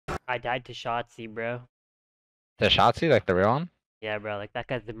I died to Shotzi, bro. The Shotzi, like the real one? Yeah, bro, like that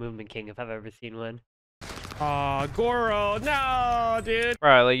guy's the movement king if I've ever seen one. Aw, Goro, no, dude.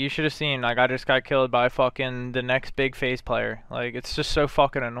 Bro, like you should have seen, like I just got killed by fucking the next big face player. Like it's just so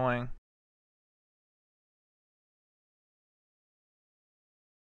fucking annoying.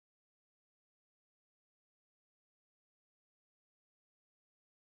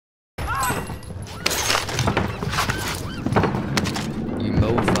 You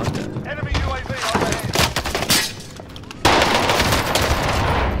motherfucker. Enemy UAV overhead.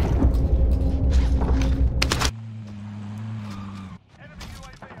 Enemy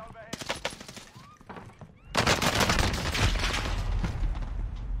UAV overhead.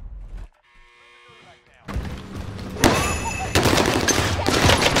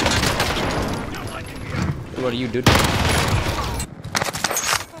 What are you, dude?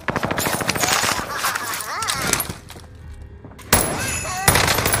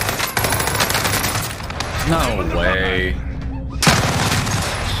 No way.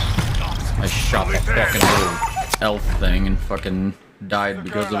 I shot the fucking little elf thing and fucking died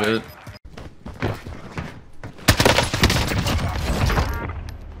because of it.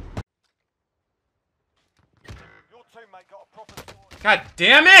 Your teammate got a proper score. God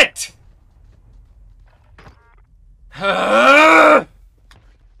damn it!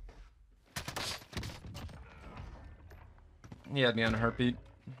 He had me on a heartbeat.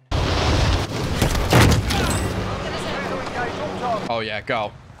 Oh yeah,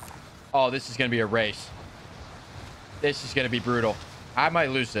 go. Oh, this is gonna be a race. This is gonna be brutal. I might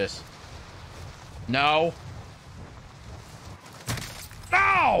lose this. No.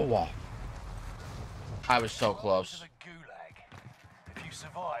 No! I was so close. If you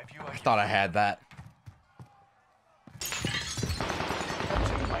survive, you I thought I had that.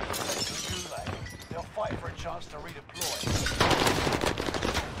 They'll fight for a chance to redeploy.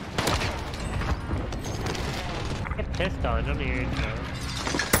 Get pissed on, don't hear it, bro.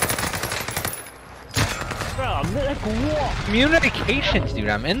 Bro, I'm like, what? Communications, dude.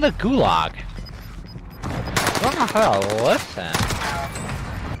 I'm in the gulag. I don't know how to listen.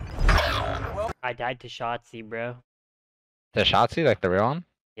 I died to Shotzi, bro. The Shotzi, like the real one?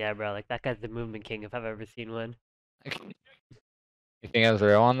 Yeah, bro, like that guy's the movement king if I've ever seen one. You think it was the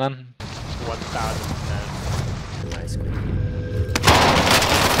real one then? 1000%. Nice.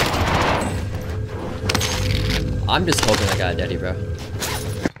 I'm just hoping I got a daddy, bro.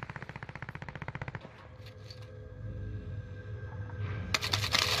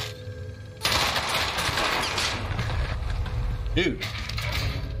 Dude.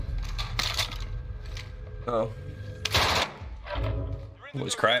 Oh. It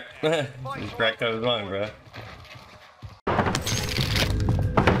was cracked. It was cracked out of his mind, bro.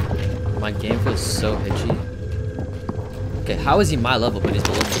 My game feels so hitchy. Okay, how is he my level but he's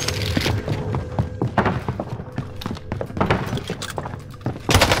below me?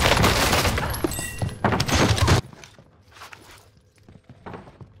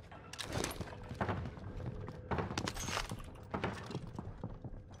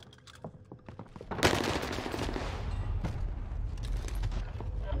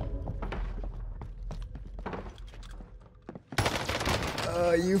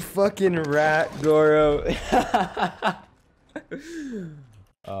 Oh, you fucking rat, Goro.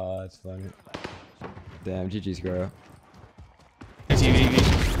 Oh, that's funny. Damn, GG's, Goro.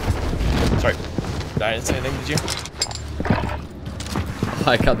 Sorry. I didn't say anything, did you?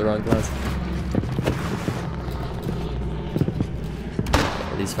 I got the wrong glass.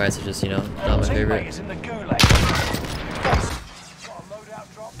 These fights are just, you know, not my favorite. Is in the gulag. Got a loadout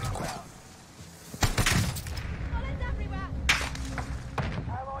drop inbound.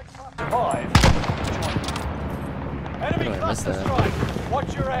 Allied survive. Enemy I missed cluster that. strike.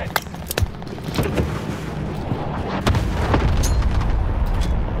 Watch your head.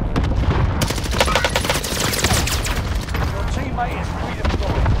 Your teammate is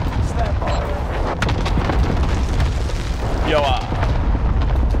redeployed. Stand by. Yo, I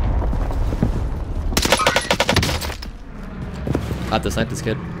have to snipe this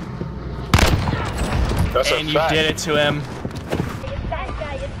kid. That's and you did it to him.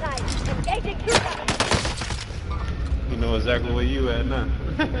 You know exactly where you at now.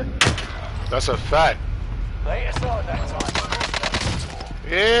 That's a fact. Lay aside that time.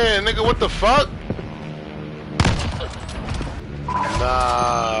 Yeah, nigga, what the fuck?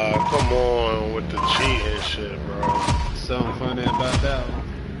 Nah, come on with the cheating shit, bro. Something funny about that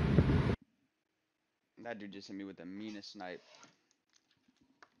one. That dude just hit me with the meanest snipe.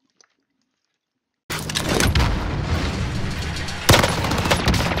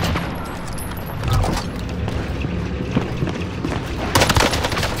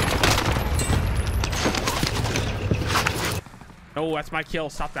 Oh, that's my kill.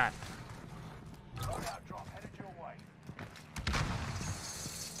 Stop that. Loadout drop headed your way.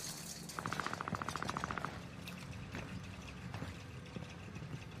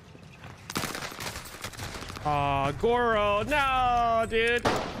 Aw, Goro. No, dude.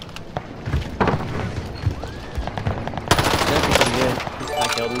 I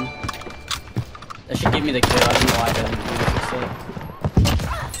killed him. That should give me the kill. I don't know why I didn't do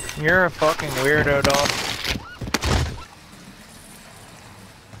this. You're a fucking weirdo, dog.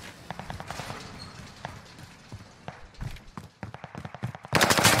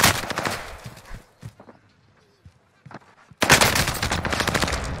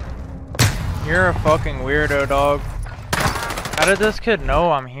 You're a fucking weirdo, dog. How did this kid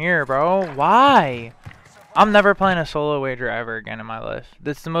know I'm here, bro? Why? I'm never playing a solo wager ever again in my life.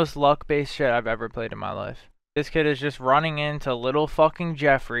 This is the most luck-based shit I've ever played in my life. This kid is just running into little fucking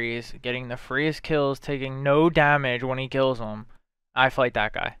Jeffries, getting the freest kills, taking no damage when he kills him. I fight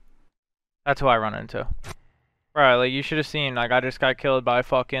that guy. That's who I run into. Right, like, you should have seen, like, I just got killed by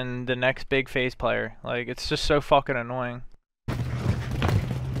fucking the next big face player. Like, it's just so fucking annoying.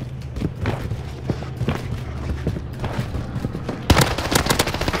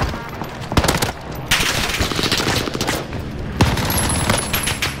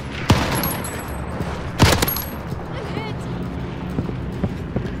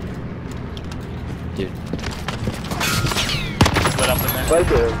 Dude. Split up in there. Right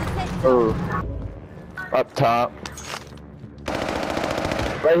there. Oh. Up top.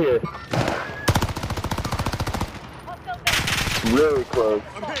 Right here. Really close.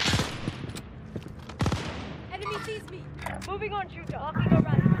 Enemy sees me. Moving on, shooter. Arcing around.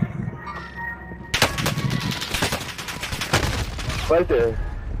 Right there.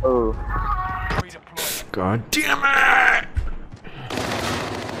 Oh. God damn it!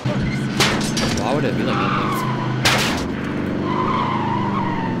 Why would it be like that?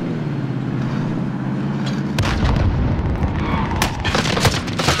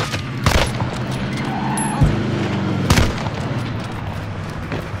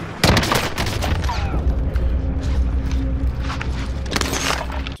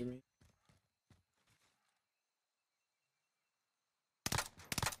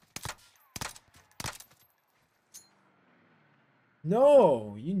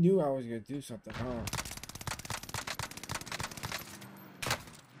 No, you knew I was gonna do something, huh?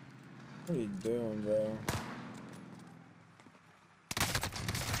 What are you doing, bro?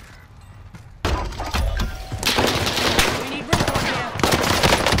 We need recon here.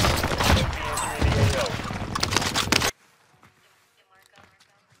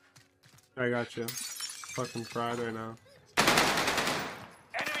 I got you. Fucking fried right now.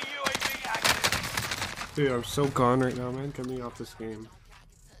 Enemy UAV active. Dude, I'm so gone right now, man. Get me off this game.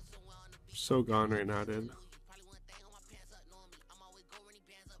 So gone right now, dude.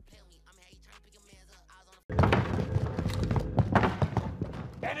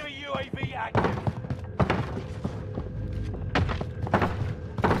 Enemy UAV active.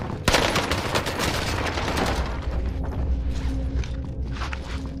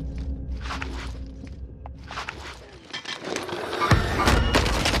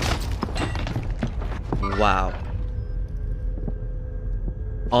 Wow.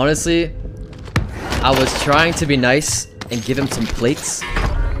 Honestly, I was trying to be nice and give him some plates,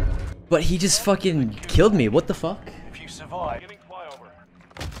 but he just fucking killed me. What the fuck? If you survive, giving flyover.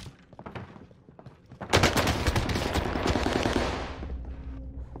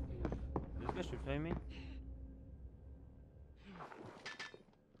 This guy should flame me.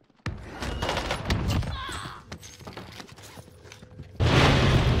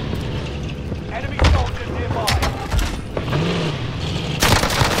 Enemy soldiers nearby.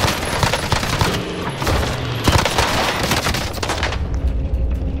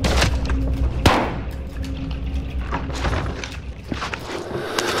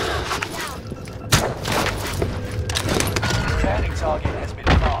 Scanning target has been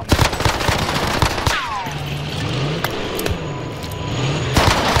marked.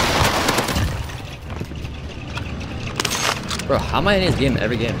 Bro, how am I in his game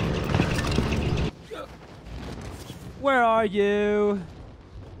every game? Where are you?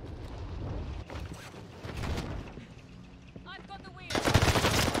 I've got the wheel.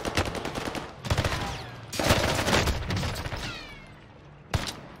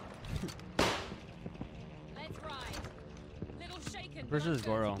 Let's ride. Little shaken. Versus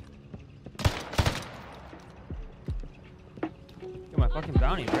Goro. Get my fucking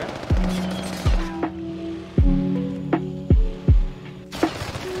bounty, bro.